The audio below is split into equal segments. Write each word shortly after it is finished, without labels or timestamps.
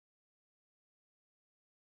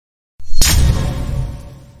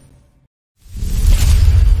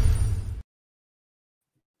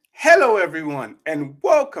Hello, everyone, and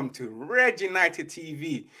welcome to Red United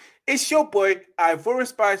TV. It's your boy, Ivorian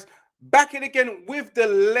Spice, back in again with the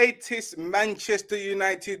latest Manchester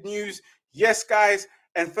United news. Yes, guys,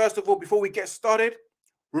 and first of all, before we get started,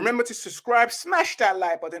 remember to subscribe, smash that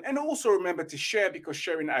like button, and also remember to share because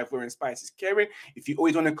sharing Ivorian Spice is caring. If you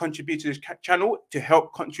always want to contribute to this channel to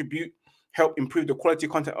help improve the quality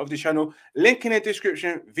content of the channel, link in the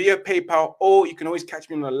description via PayPal, or you can always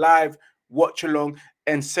catch me on a live watch along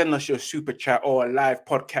and send us your super chat or a live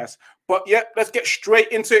podcast. But yeah, let's get straight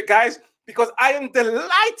into it, guys, because I am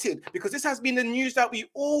delighted because this has been the news that we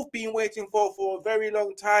all been waiting for a very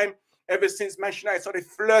long time, ever since Manchester United started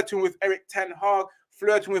flirting with Erik ten Hag,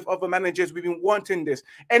 flirting with other managers. We've been wanting this.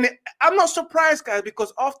 And I'm not surprised, guys,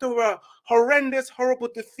 because after a horrendous, horrible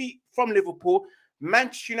defeat from Liverpool,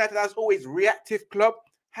 Manchester United, as always, reactive club,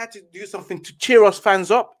 had to do something to cheer us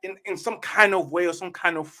fans up in some kind of way or some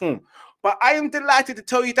kind of form. But I am delighted to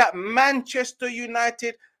tell you that Manchester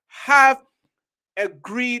United have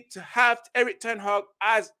agreed to have Erik ten Hag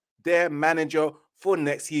as their manager for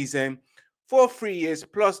next season for 3 years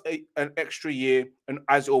plus an extra year, and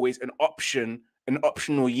as always, an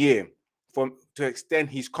optional year to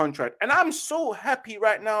extend his contract. And I'm so happy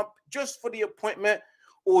right now just for the appointment.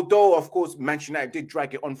 Although, of course, Manchester United did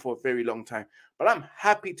drag it on for a very long time. But I'm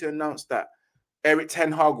happy to announce that Erik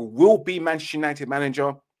ten Hag will be Manchester United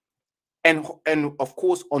manager. And of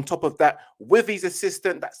course, on top of that, with his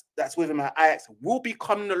assistant that's with him at Ajax, will be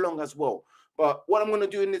coming along as well. But what I'm going to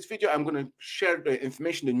do in this video, I'm going to share the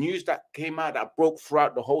information, the news that came out, that broke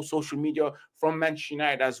throughout the whole social media from Manchester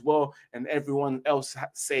United as well, and everyone else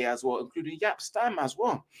say as well, including Jaap Stam as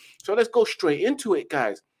well. So let's go straight into it,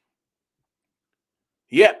 guys.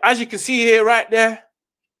 Yeah, as you can see here right there,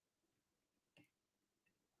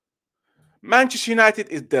 Manchester United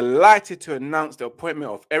is delighted to announce the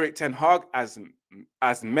appointment of Erik ten Hag as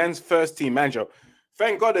men's first team manager.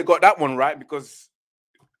 Thank God they got that one right, because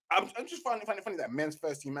I'm just finding it funny that men's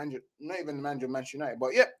first team manager, not even the manager of Manchester United.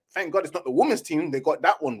 But yeah, thank God it's not the women's team. They got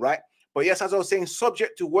that one right. But yes, as I was saying,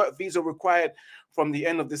 subject to work visa required from the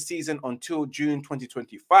end of the season until June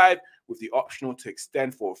 2025, with the optional to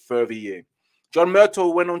extend for a further year. John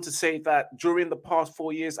Murtough went on to say that during the past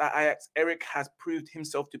 4 years at Ajax, Erik has proved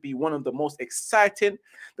himself to be one of the most exciting,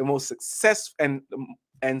 the most successful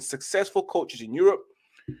coaches in Europe,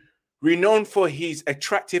 renowned for his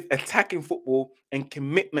attractive attacking football and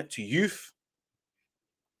commitment to youth.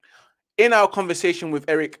 In our conversation with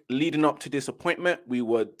Erik leading up to this appointment, we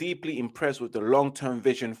were deeply impressed with the long-term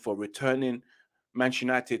vision for returning Manchester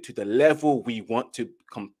United to the level we want to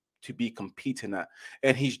be competing at,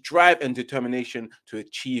 and his drive and determination to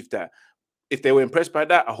achieve that. If they were impressed by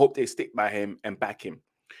that, I hope they stick by him and back him.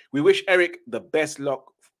 We wish Erik the best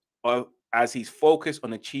luck as he's focused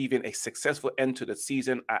on achieving a successful end to the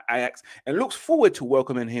season at Ajax, and looks forward to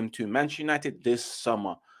welcoming him to Manchester United this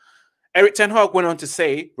summer. Erik ten Hag went on to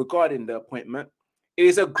say regarding the appointment, "It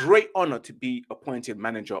is a great honor to be appointed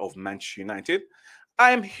manager of Manchester United.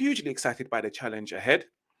 I am hugely excited by the challenge ahead.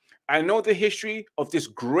 I know the history of this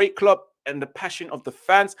great club and the passion of the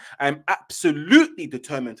fans. I am absolutely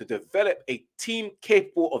determined to develop a team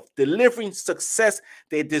capable of delivering success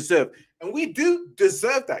they deserve." And we do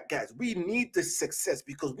deserve that, guys. We need the success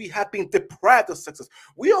because we have been deprived of success.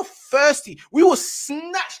 We are thirsty. We will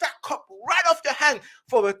snatch that cup right off your hand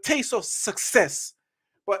for a taste of success.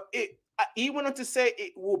 But he went on to say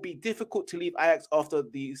it will be difficult to leave Ajax after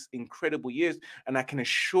these incredible years, and I can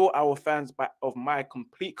assure our fans of my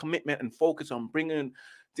complete commitment and focus on bringing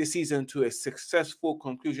this season to a successful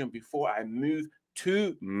conclusion before I move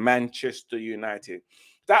to Manchester United.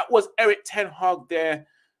 That was Erik ten Hag there,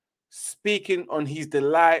 speaking on his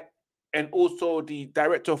delight, and also the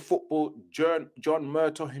director of football, John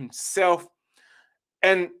Murtough himself.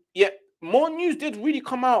 And yet, more news did really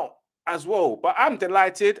come out as well. But I'm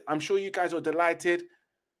delighted. I'm sure you guys are delighted.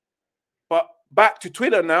 But back to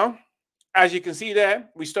Twitter now. As you can see there,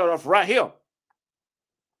 we start off right here.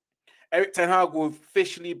 Erik ten Hag will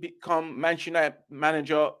officially become Manchester United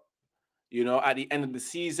manager, at the end of the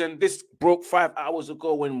season. This broke 5 hours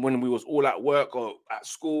ago when we was all at work or at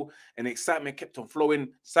school, and the excitement kept on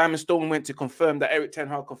flowing. Simon Stone went to confirm that Erik ten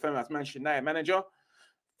Hag confirmed as Manchester United manager.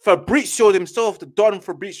 Fabrizio himself, the Don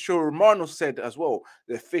Fabrizio Romano, said as well,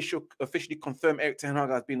 the officially confirmed Erik ten Hag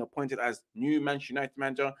has been appointed as new Manchester United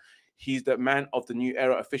manager. He's the man of the new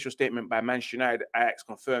era. Official statement by Manchester United. Ajax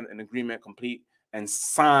confirmed an agreement complete and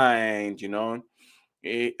signed,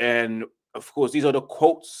 And of course, these are the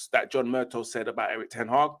quotes that John Murtough said about Erik ten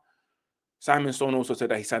Hag. Simon Stone also said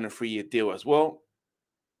that he signed a 3-year deal as well.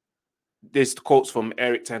 There's quotes from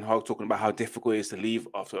Erik ten Hag talking about how difficult it is to leave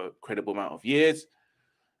after a credible amount of years.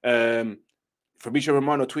 Fabrizio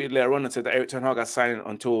Romano tweeted later on and said that Erik ten Hag has signed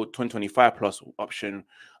until 2025 plus option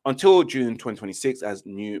until June 2026 as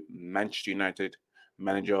new Manchester United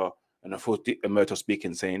manager. And of course, Emerto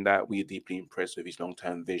speaking, saying that we are deeply impressed with his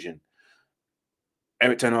long-term vision.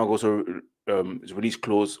 Erik ten Hag also his release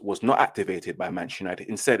clause was not activated by Manchester United.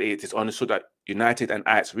 Instead, it is understood that United and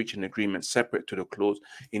Ajax reached an agreement separate to the clause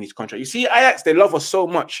in his contract. You see, Ajax, they love us so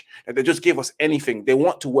much that they just give us anything. They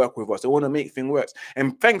want to work with us. They want to make things work.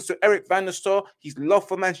 And thanks to Erik van der Sar, his love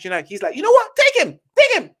for Manchester United, he's like, you know what? Take him.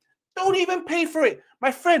 Take him. Don't even pay for it.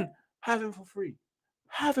 My friend, have him for free.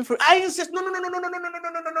 Have him for free. I insist. No.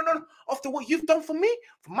 After what you've done for me,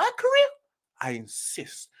 for my career, I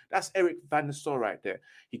insist. That's Erik van der Sar right there.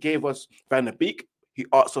 He gave us Van der Beek. He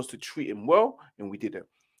asked us to treat him well, and we did it.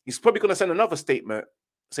 He's probably going to send another statement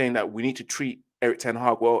saying that we need to treat Erik ten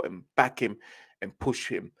Hag well and back him and push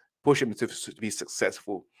him to be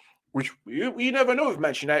successful. Which you never know with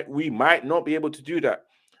Manchester United. We might not be able to do that.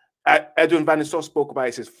 Edwin van der Sar spoke about it.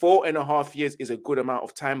 He says 4.5 years is a good amount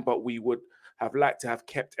of time, but we would have liked to have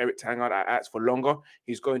kept Erik ten Hag at Ajax for longer.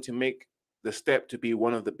 He's going to make the step to be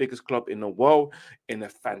one of the biggest clubs in the world in a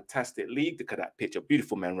fantastic league. Look at that picture.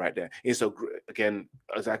 Beautiful man right there. It's a, again,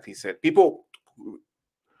 exactly said. People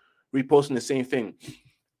reposting the same thing.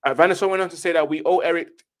 Van der Sar went on to say that we owe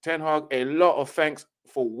Erik ten Hag a lot of thanks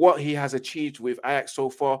for what he has achieved with Ajax so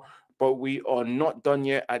far, but we are not done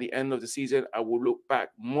yet. At the end of the season, I will look back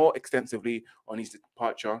more extensively on his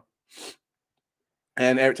departure.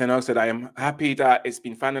 And Erik ten Hag said, I am happy that it's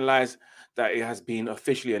been finalized, that it has been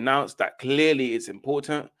officially announced, that clearly it's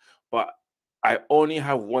important, but I only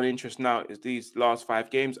have one interest now, is these last 5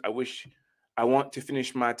 games. I want to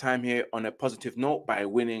finish my time here on a positive note by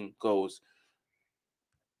winning goals.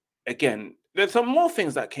 Again, there's some more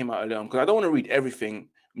things that came out earlier on, because I don't want to read everything.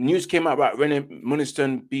 News came out about René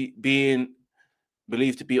Muniston being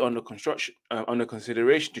believed to be under construction, under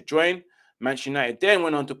consideration to join. Manchester United then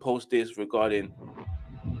went on to post this regarding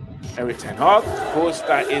Erik ten Hag. Of course,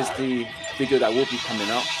 that is the video that will be coming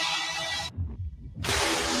out.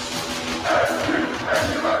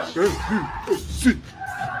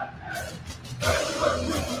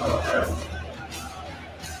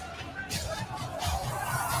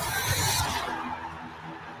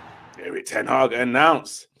 Erik ten Hag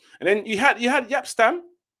announced, and then you had Yapstam,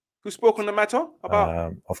 who spoke on the matter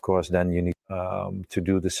about. Of course, then you need to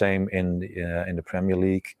do the same in the Premier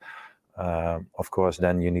League. Of course,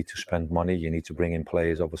 then you need to spend money. You need to bring in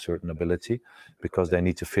players of a certain ability, because they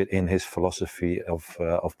need to fit in his philosophy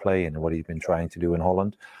of play and what he's been trying to do in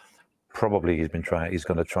Holland. Probably he's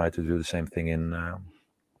going to try to do the same thing in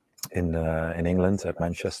England, at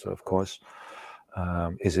Manchester, of course.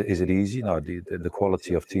 Is it easy? No, the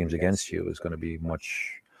quality of teams against you is going to be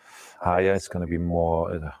much higher. It's going to be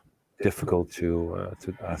more difficult to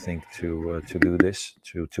do this,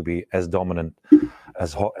 to be as dominant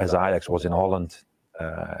as Ajax was in Holland,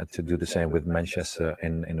 to do the same with Manchester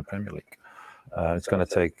in the Premier League. It's going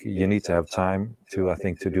to take. You need to have time to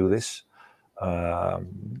do this.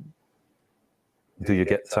 Do you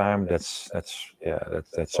get time? That's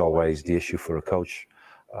always the issue for a coach.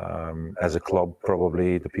 As a club,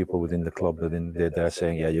 probably the people within the club, they're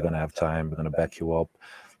saying, yeah, you're going to have time. We're going to back you up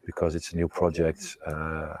because it's a new project.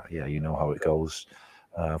 Yeah, you know how it goes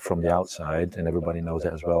from the outside, and everybody knows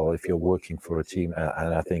that as well. If you're working for a team,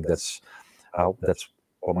 and I think that's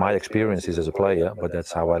what my experience is as a player, but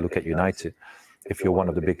that's how I look at United. If you're one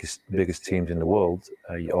of the biggest teams in the world,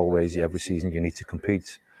 every season you need to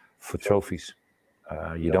compete for trophies.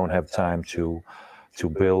 You don't have time to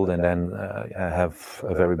build and then have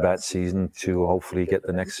a very bad season to hopefully get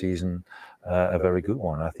the next season a very good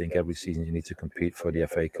one. I think every season you need to compete for the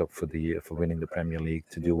FA Cup, for winning the Premier League,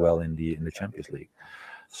 to do well in the Champions League.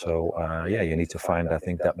 So yeah, you need to find, I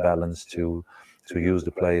think, that balance to use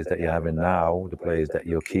the players that you have in now, the players that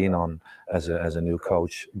you're keen on as a new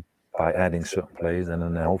coach, by adding certain players, and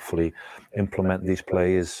then hopefully implement these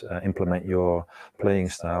players, implement your playing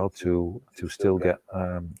style to still get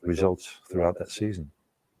results throughout that season.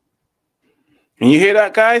 And you hear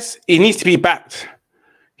that, guys? He needs to be backed.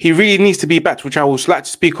 He really needs to be backed, which I would like to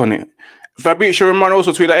speak on it. Fabrizio Romano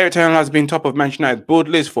also tweeted that Erik ten Hag has been top of Manchester United's board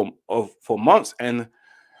list for months, and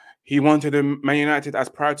he wanted Man United as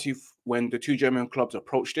priority when the 2 German clubs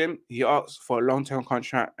approached him. He asked for a long-term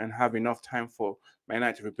contract and have enough time for Man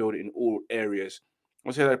United to rebuild in all areas.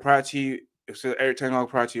 I say that priority, if Erik ten Hag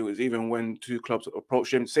priority was even when 2 clubs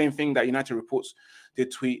approached him. Same thing that United Reports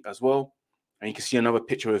did tweet as well. And you can see another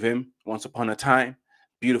picture of him, once upon a time.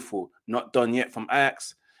 Beautiful, not done yet from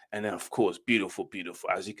Ajax. And then, of course, beautiful,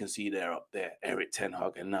 as you can see there up there, Erik ten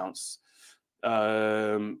Hag announced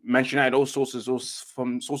Manchester United, all sources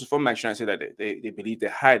from Manchester United say that they believe they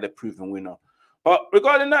hired a proven winner. But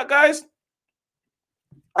regarding that, guys,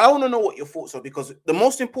 I want to know what your thoughts are, because the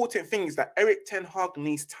most important thing is that Erik ten Hag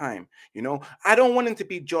needs time. You know, I don't want him to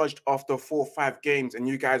be judged after 4 or 5 games and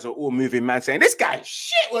you guys are all moving mad saying, this guy,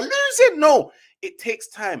 shit, we're losing. No, it takes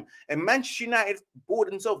time. And Manchester United board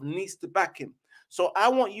themselves needs to back him. So I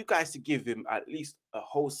want you guys to give him at least a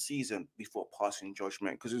whole season before passing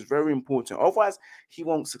judgment, because it's very important. Otherwise, he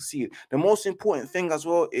won't succeed. The most important thing as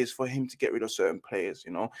well is for him to get rid of certain players.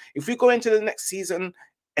 You know, if we go into the next season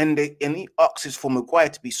and he asks for Maguire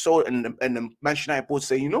to be sold, and the Manchester United board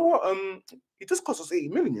say, you know what, it just cost us 80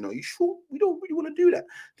 million. You know, you sure we don't really want to do that?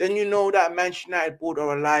 Then you know that Manchester United board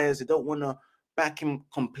are liars. They don't want to back him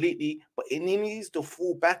completely, but he needs the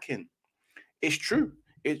full backing. It's true.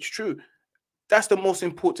 It's true. That's the most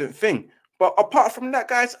important thing. But apart from that,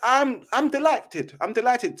 guys, I'm delighted. I'm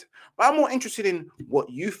delighted. But I'm more interested in what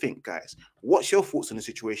you think, guys. What's your thoughts on the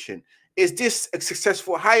situation? Is this a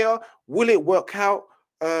successful hire? Will it work out?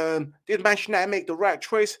 Did Manchester United make the right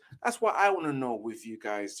choice? That's what I want to know with you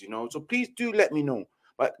guys, you know. So please do let me know.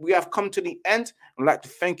 But we have come to the end. I'd like to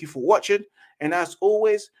thank you for watching. And as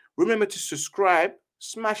always, remember to subscribe,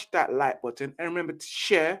 smash that like button, and remember to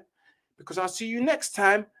share, because I'll see you next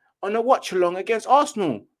time on a watch along against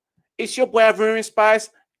Arsenal. It's your boy Ivorian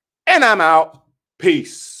Spice, and I'm out.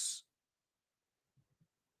 Peace.